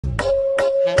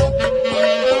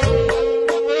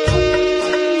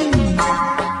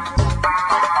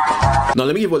Now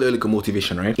let me give you a little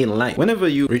motivation, right? In life, whenever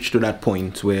you reach to that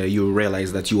point where you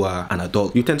realize that you are an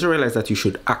adult, you tend to realize that you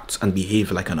should act and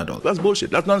behave like an adult. That's bullshit.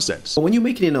 That's nonsense. But when you're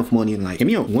making enough money in life, hear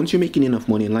me out. Once you're making enough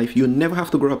money in life, you never have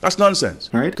to grow up. That's nonsense.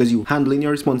 Right? Because you handling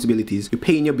your responsibilities, you're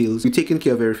paying your bills, you're taking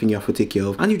care of everything you have to take care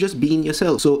of, and you're just being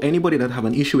yourself. So anybody that have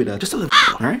an issue with that, just tell them,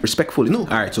 alright? Respectfully. No.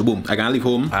 Alright, so boom. I gotta leave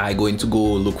home. I going to go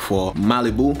look for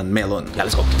Malibu and melon. Yeah,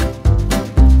 let's go.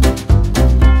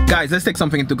 Guys, let's take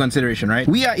something into consideration, right?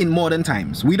 We are in modern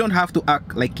times. We don't have to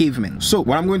act like cavemen. So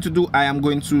what I'm going to do, I am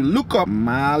going to look up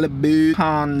Malibu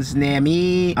cans near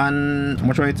me, and how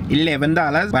much was it?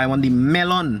 $11. But I want the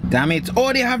melon. Damn it.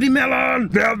 Oh, they have the melon.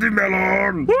 They have the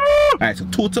melon. Woo! All right, so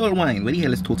Total Wine. Where the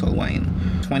hell is Total Wine?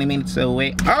 20 minutes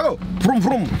away. Oh, vroom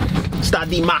vroom. Start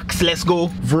the max. Let's go.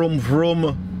 Vroom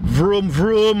vroom. Vroom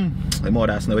vroom. The more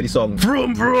that's nobody song.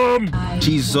 Vroom vroom.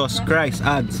 Jesus Christ,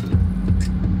 ads.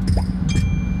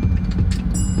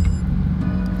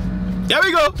 Here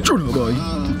we go. Vroom vroom.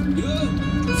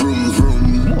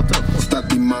 Start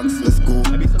the max, let's go.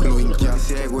 Glowing gas,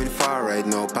 yeah, going far right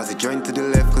now. Pass the joint to the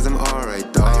left, cause I'm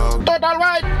alright, dog. Total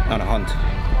wine. On a hunt.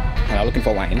 And I'm looking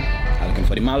for wine. I'm looking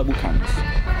for the Malibu cans.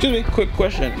 Excuse me, quick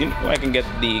question. You know I can get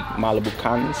the Malibu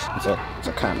cans? It's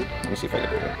a can. Let me see if I can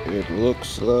get it. It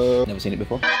looks never seen it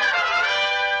before.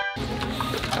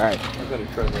 Alright. I gotta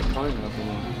try that pineapple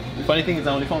one. The funny thing is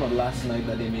I only found out last night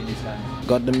that they made these cans.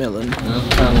 Got the melon.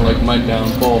 That's kind of like my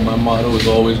downfall. My motto is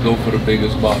always go for the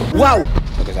biggest bottle. Wow!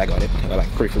 Okay, I got it. I got like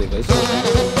 3 flavors. You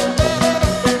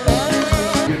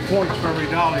get points for every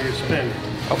dollar you spend.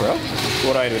 Oh, bro.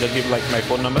 What do I do? Just give like my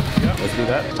phone number? Yeah. Let's do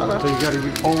that. Okay. So you gotta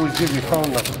always give your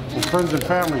phone number. And friends and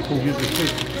family can use it too.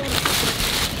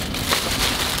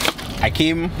 I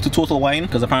came to Total Wine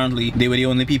because apparently they were the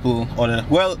only people order.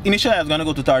 Well, initially I was gonna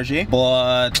go to Target,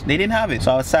 but they didn't have it,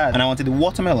 so I was sad and I wanted the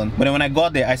watermelon. But then when I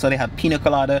got there, I saw they had pina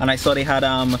colada and I saw they had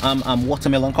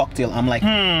watermelon cocktail. I'm like,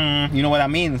 you know what that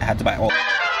means? I had to buy all.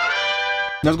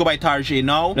 Let's go buy Target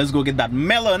now. Let's go get that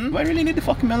melon. Do I really need the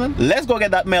fucking melon? Let's go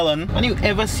get that melon. When you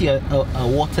ever see a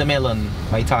watermelon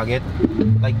by Target,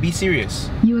 like be serious.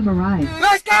 You have arrived.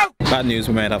 Let's go! Bad news,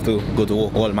 we might have to go to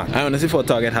Walmart. I honestly thought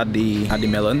Target had the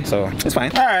melon, so it's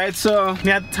fine. Alright, so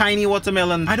we had tiny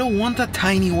watermelon. I don't want a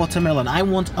tiny watermelon. I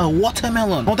want a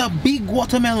watermelon. I want a big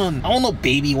watermelon. I want no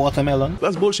baby watermelon.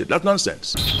 That's bullshit. That's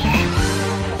nonsense.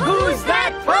 Who's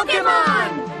that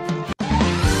Pokemon?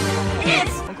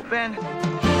 It's Uncle Ben.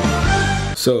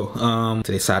 So,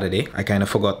 today's Saturday. I kind of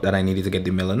forgot that I needed to get the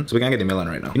melon. So we're gonna get the melon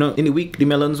right now. You know, in the week, the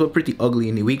melons were pretty ugly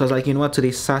in the week. I was like, you know what,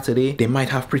 today's Saturday. They might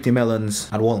have pretty melons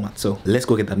at Walmart. So let's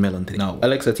go get that melon today. Now,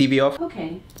 Alexa, TV off.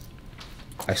 Okay.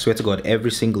 I swear to God,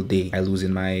 every single day I lose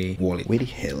in my wallet. Where the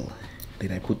hell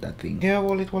did I put that thing? Yeah,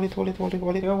 wallet.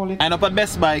 Yeah, wallet. I end up at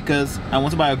Best Buy because I want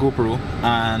to buy a GoPro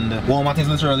and Walmart is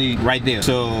literally right there.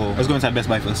 So let's go inside Best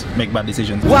Buy first. Make bad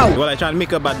decisions. Wow! Well, I tried to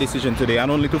make a bad decision today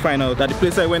and only to find out that the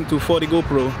place I went to for the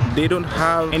GoPro, they don't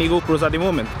have any GoPros at the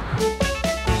moment.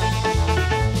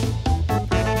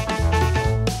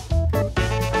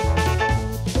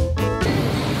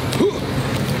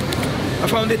 I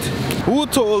found it. Who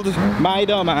told my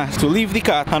dumbass to leave the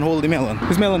cart and hold the melon?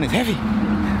 This melon is heavy.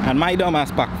 And my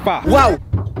dumbass packed far. Wow!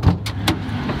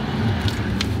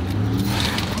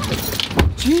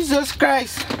 Jesus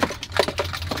Christ!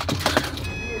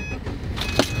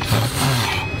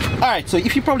 Alright, so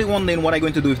if you're probably wondering what I'm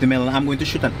going to do with the melon, I'm going to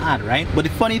shoot an ad, right? But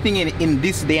the funny thing in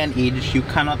this day and age, you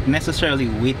cannot necessarily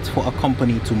wait for a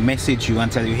company to message you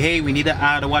and tell you, hey, we need an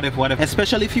ad or whatever.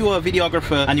 Especially if you are a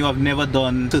videographer and you have never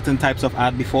done certain types of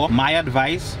ad before. My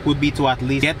advice would be to at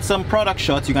least get some product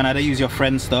shots. You can either use your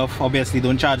friend's stuff. Obviously,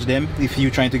 don't charge them if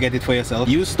you're trying to get it for yourself.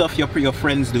 Use stuff your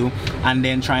friends do and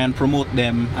then try and promote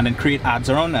them and then create ads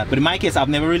around that. But in my case, I've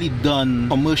never really done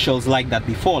commercials like that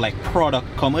before, like product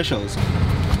commercials.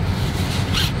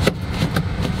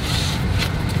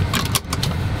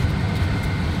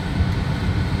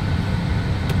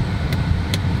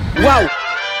 Wow!